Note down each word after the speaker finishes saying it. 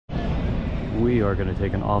We are going to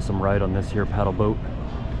take an awesome ride on this here paddle boat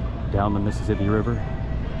down the Mississippi River.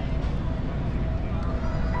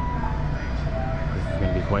 This is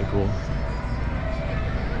going to be quite cool.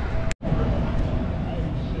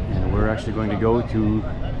 And we're actually going to go to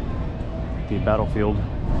the battlefield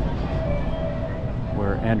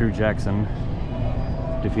where Andrew Jackson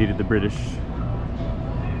defeated the British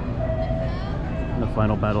in the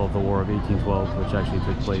final battle of the War of 1812, which actually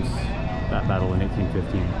took place, that battle, in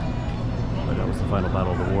 1815. But that was the final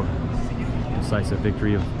battle of the war. Decisive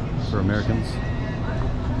victory for Americans.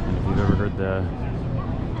 And if you've ever heard the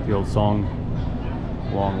old song,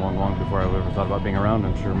 long before I ever thought about being around,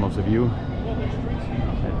 I'm sure most of you,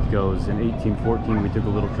 it goes, in 1814 we took a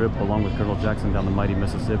little trip along with Colonel Jackson down the mighty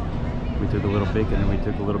Mississippi. We took a little bacon and we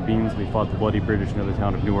took a little beans. We fought the bloody British near the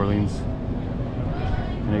town of New Orleans.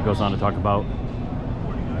 And it goes on to talk about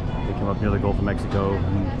they came up near the Gulf of Mexico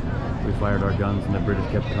and we fired our guns and the British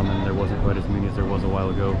kept coming. There wasn't quite as many as there was a while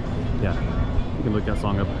ago. Yeah, you can look that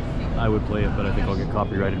song up. I would play it, but I think I'll get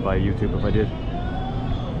copyrighted by YouTube if I did,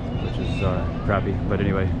 which is crappy. But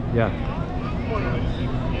anyway, yeah,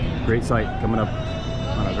 great sight coming up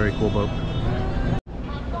on a very cool boat.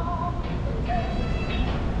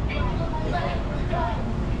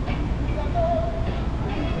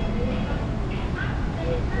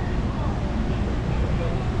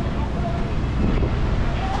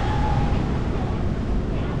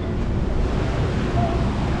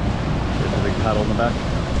 Paddle in the back.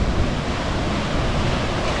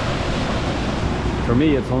 For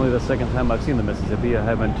me, it's only the second time I've seen the Mississippi. I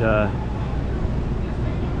haven't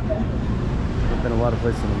been a lot of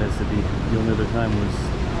places in the Mississippi. The only other time was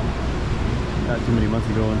not too many months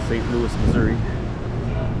ago in St. Louis, Missouri,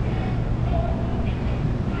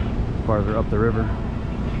 farther up the river.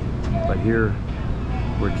 But here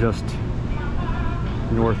we're just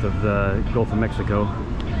north of the Gulf of Mexico,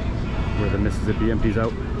 where the Mississippi empties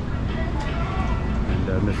out.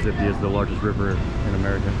 Mississippi is the largest river in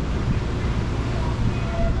America.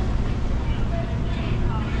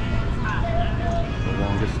 The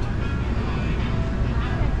longest.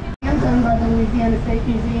 Done by the Louisiana State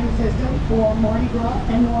Museum system for Mardi Gras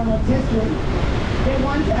and New Orleans history. They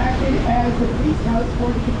once acted as the priest house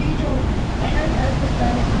for the cathedral and as the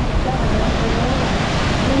Spanish government of New Orleans,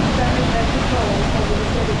 who Spanish had control over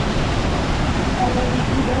the city. Although these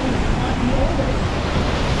two buildings are not the oldest,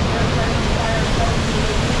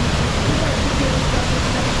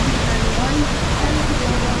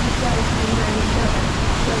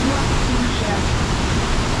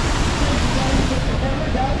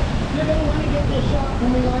 you're going to want to get this shot when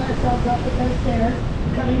we line ourselves up with those stairs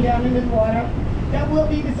coming down into the water. That will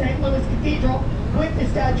be the St. Louis Cathedral with the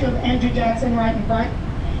statue of Andrew Jackson right in front.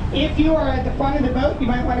 If you are at the front of the boat, you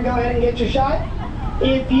might want to go ahead and get your shot.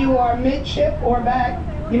 If you are midship or back,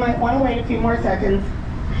 you might want to wait a few more seconds.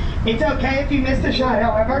 It's okay if you miss the shot,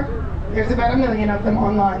 however. There's about 1 million of them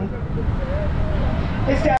online.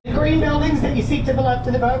 The green buildings that you see to the left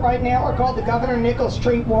of the boat right now are called the Governor Nichols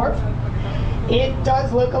Street Wharf. It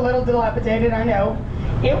does look a little dilapidated, I know.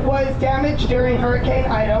 It was damaged during Hurricane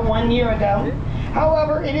Ida 1 year ago.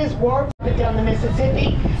 However, it is warped down the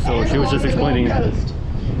Mississippi. So she was just explaining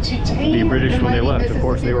the British, when they left, of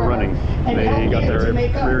course, they were running. They got their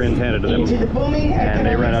rear ends handed to them, and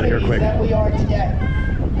they ran out of here quick.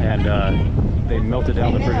 And they melted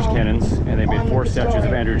down the British cannons, and they made 4 statues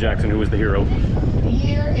of Andrew Jackson, who was the hero.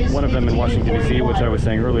 One of them in Washington, D.C., which I was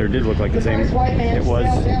saying earlier did look like the same. It was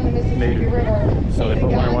made, so they put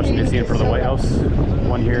one in Washington, D.C. in front of the White House,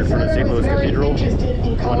 one here in front of St. Louis Cathedral,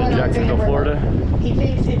 one in Jacksonville, Florida,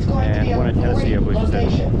 and one in Tennessee, I believe she said.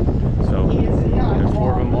 So there's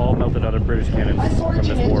 4 of them all melted out of British cannons from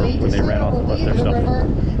this war when they ran off and left their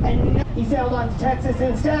stuff. He sailed on to Texas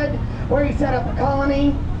instead, where he set up a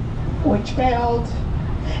colony, which failed.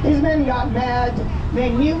 His men got mad, they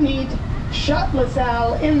mutinied, shot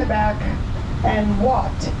LaSalle in the back, and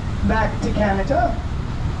walked back to Canada.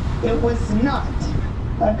 It was not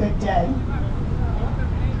a good day.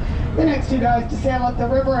 The next 2 guys to sail up the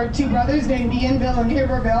river are 2 brothers named Bienville and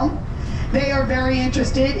Iberville. They are very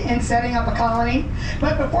interested in setting up a colony,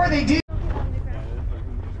 but before they do,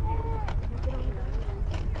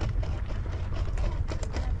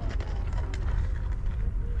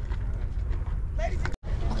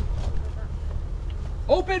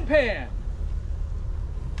 open pan,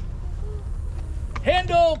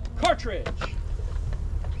 handle cartridge.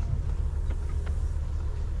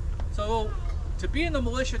 So to be in the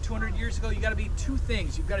militia 200 years ago, you got to be 2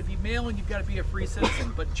 things. You've got to be male and you've got to be a free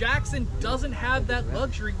citizen. But Jackson doesn't have that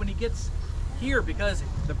luxury when he gets here because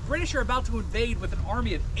the British are about to invade with an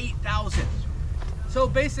army of 8,000. So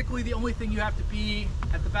basically the only thing you have to be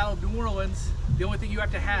at the Battle of New Orleans, the only thing you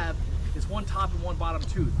have to have is one top and one bottom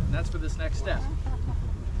tooth, and that's for this next step.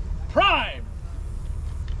 Prime!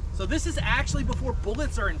 So this is actually before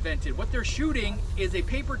bullets are invented. What they're shooting is a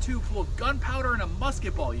paper tube full of gunpowder and a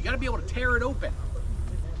musket ball. You gotta be able to tear it open.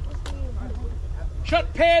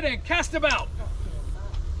 Shut pan and cast about.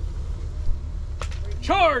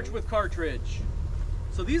 Charge with cartridge.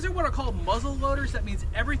 So these are what are called muzzle loaders. That means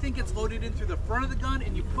everything gets loaded in through the front of the gun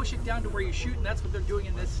and you push it down to where you shoot, and that's what they're doing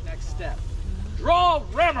in this next step. Draw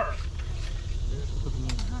rammer.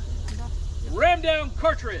 Ram down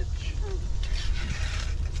cartridge.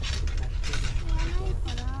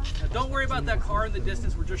 Now don't worry about that car in the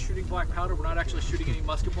distance. We're just shooting black powder. We're not actually shooting any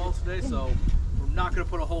musket balls today, so we're not going to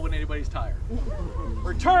put a hole in anybody's tire.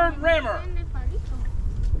 Return rammer.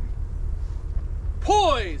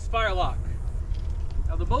 Poise firelock.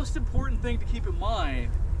 Now the most important thing to keep in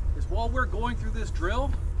mind is while we're going through this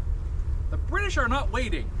drill, the British are not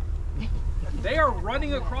waiting. They are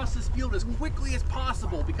running across this field as quickly as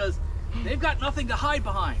possible because they've got nothing to hide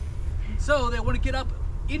behind. So they want to get up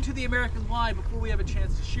into the American line before we have a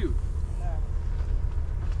chance to shoot.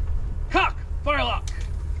 Cock, firelock.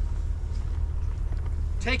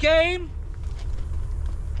 Take aim.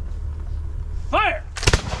 Fire.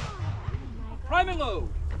 Prime and load.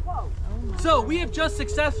 So we have just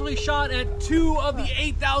successfully shot at 2 of the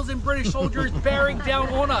 8,000 British soldiers bearing down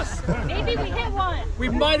on us. Maybe we hit one. We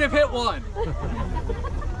might have hit one.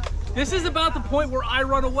 This is about the point where I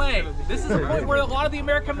run away. This is the point where a lot of the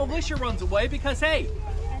American militia runs away because, hey,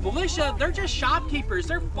 militia, they're just shopkeepers,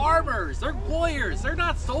 they're farmers, they're lawyers, they're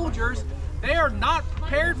not soldiers. They are not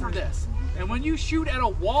prepared for this. And when you shoot at a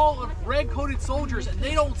wall of red-coated soldiers and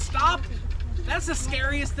they don't stop, that's the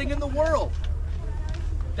scariest thing in the world.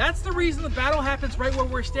 That's the reason the battle happens right where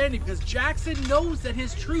we're standing, because Jackson knows that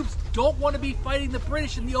his troops don't want to be fighting the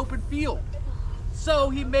British in the open field. So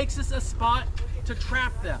he makes us a spot to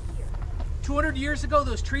trap them. 200 years ago,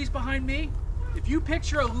 those trees behind me, if you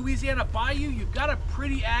picture a Louisiana bayou, you've got a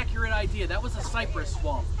pretty accurate idea. That was a cypress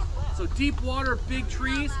swamp. So deep water, big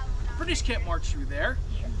trees. The British can't march through there.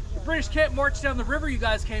 The British can't march down the river you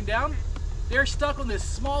guys came down. They're stuck on this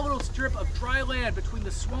small little strip of dry land between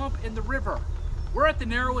the swamp and the river. We're at the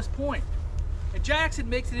narrowest point. And Jackson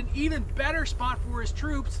makes it an even better spot for his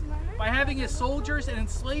troops by having his soldiers and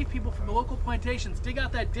enslaved people from the local plantations dig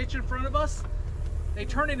out that ditch in front of us. They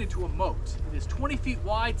turn it into a moat. It is 20 feet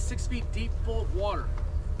wide, 6 feet deep, full of water.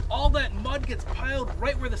 All that mud gets piled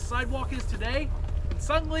right where the sidewalk is today, and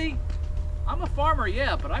suddenly, I'm a farmer,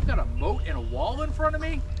 yeah, but I've got a moat and a wall in front of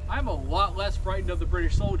me. I'm a lot less frightened of the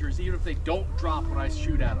British soldiers, even if they don't drop when I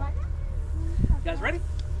shoot at them. You guys ready?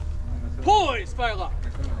 Poise, firelock.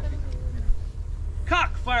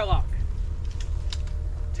 Cock, firelock.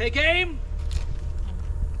 Take aim.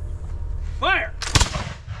 Fire.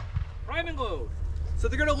 Prime and load. So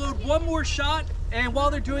they're going to load one more shot, and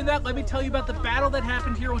while they're doing that, let me tell you about the battle that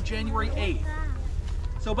happened here on January 8th.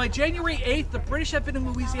 So by January 8th, the British have been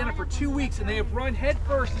in Louisiana for 2 weeks, and they have run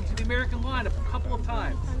headfirst into the American line a couple of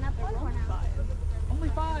times. Only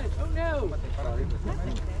 5? Oh no!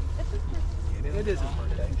 It is his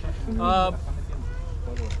birthday.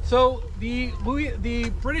 So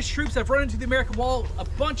the British troops have run into the American wall a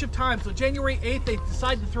bunch of times. So January 8th, they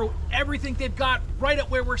decided to throw everything they've got right at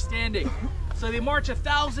where we're standing. So they march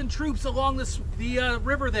 1,000 troops along the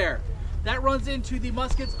river there. That runs into the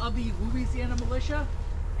muskets of the Louisiana militia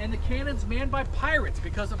and the cannons manned by pirates,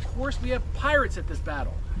 because of course we have pirates at this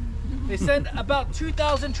battle. They send about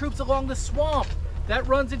 2,000 troops along the swamp. That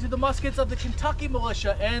runs into the muskets of the Kentucky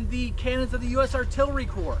militia and the cannons of the U.S. Artillery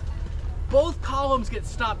Corps. Both columns get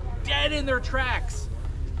stopped dead in their tracks.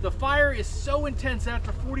 The fire is so intense that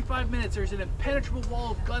after 45 minutes there's an impenetrable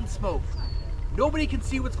wall of gun smoke. Nobody can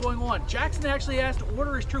see what's going on. Jackson actually has to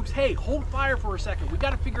order his troops, hey, hold fire for a second. We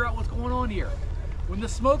got to figure out what's going on here. When the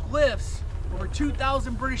smoke lifts, over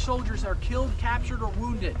 2,000 British soldiers are killed, captured, or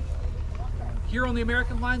wounded. Here on the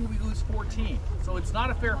American line, we lose 14. So it's not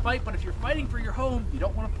a fair fight, but if you're fighting for your home, you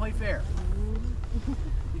don't want to play fair.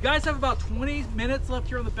 You guys have about 20 minutes left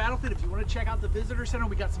here on the battlefield. If you want to check out the visitor center,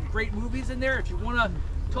 we got some great movies in there. If you want to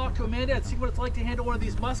talk to Amanda and see what it's like to handle one of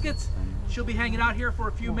these muskets, she'll be hanging out here for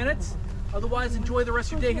a few minutes. Otherwise, enjoy the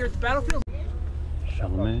rest of your day here at the battlefield.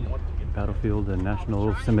 Chalmette Battlefield and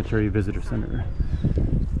National Cemetery Visitor Center.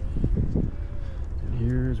 And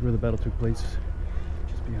here's where the battle took place.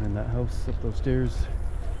 Just behind that house, up those stairs,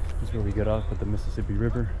 is where we got off at the Mississippi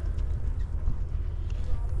River.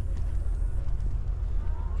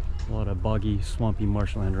 A lot of boggy, swampy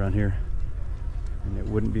marshland around here, and it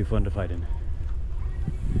wouldn't be fun to fight in.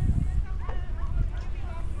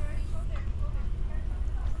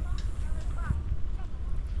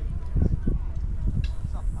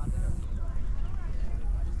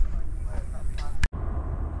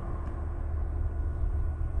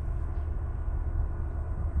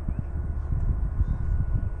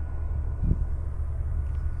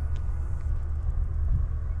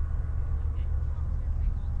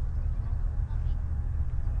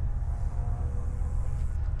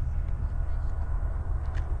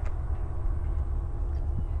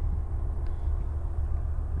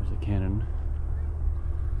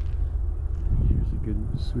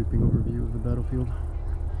 Sweeping overview of the battlefield.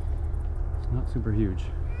 It's not super huge.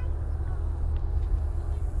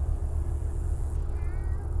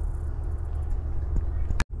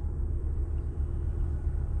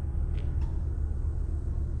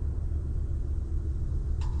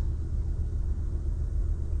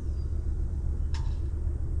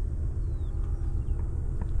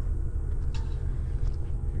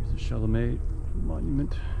 Here's the Chalmette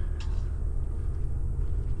monument.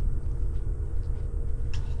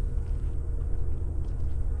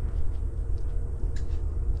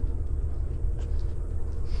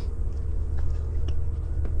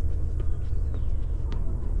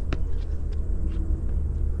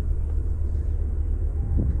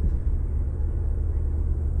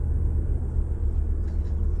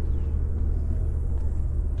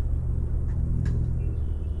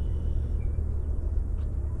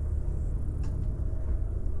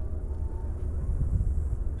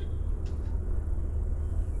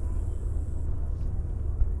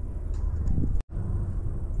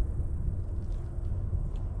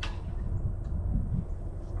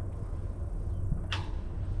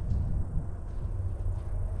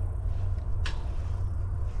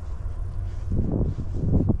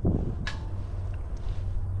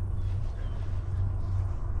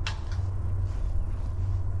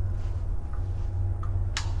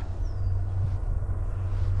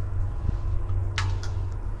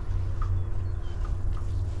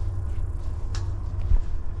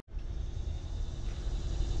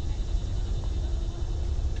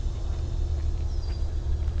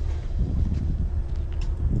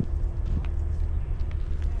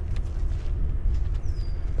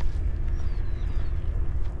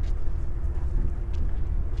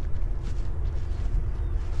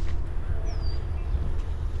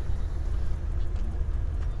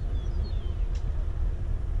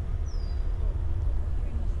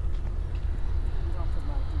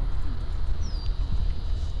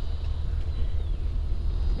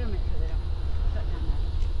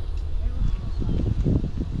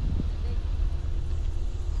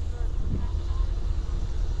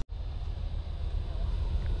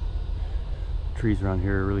 Trees around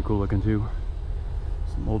here are really cool looking too.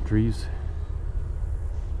 Some old trees.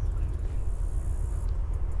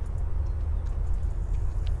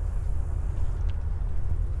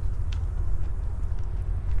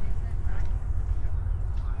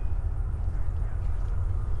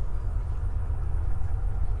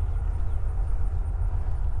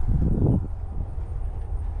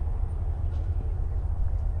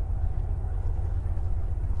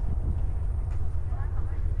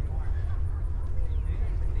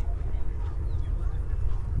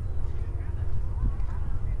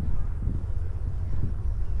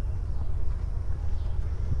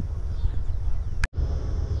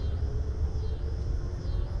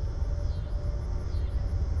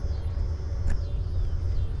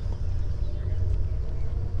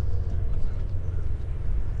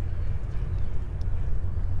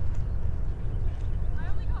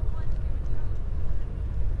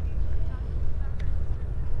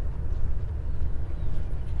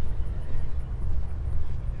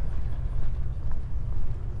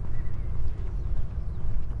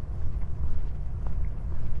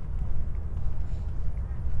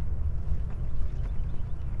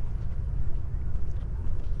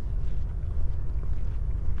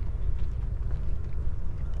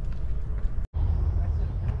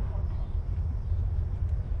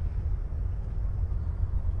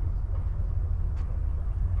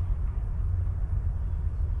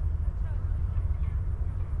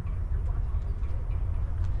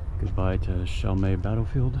 Goodbye to Chalmette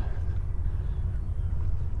battlefield.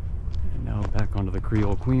 And now back onto the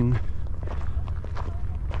Creole Queen.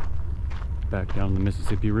 Back down the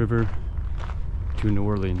Mississippi River to New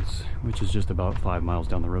Orleans, which is just about 5 miles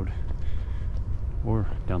down the road. Or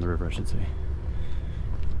down the river, I should say.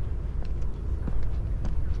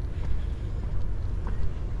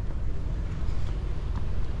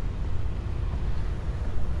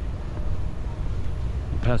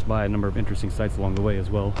 Passed by a number of interesting sites along the way as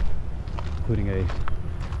well, including a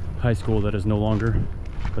high school that is no longer,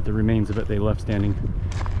 but the remains of it they left standing,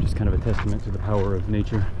 just kind of a testament to the power of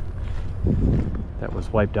nature. That was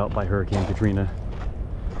wiped out by Hurricane Katrina,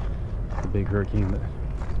 the big hurricane that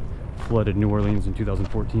flooded New Orleans in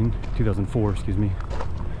 2004, excuse me.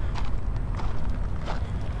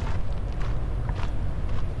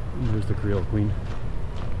 And there's the Creole Queen,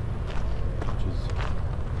 which is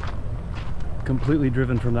completely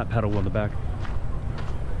driven from that paddle wheel in the back.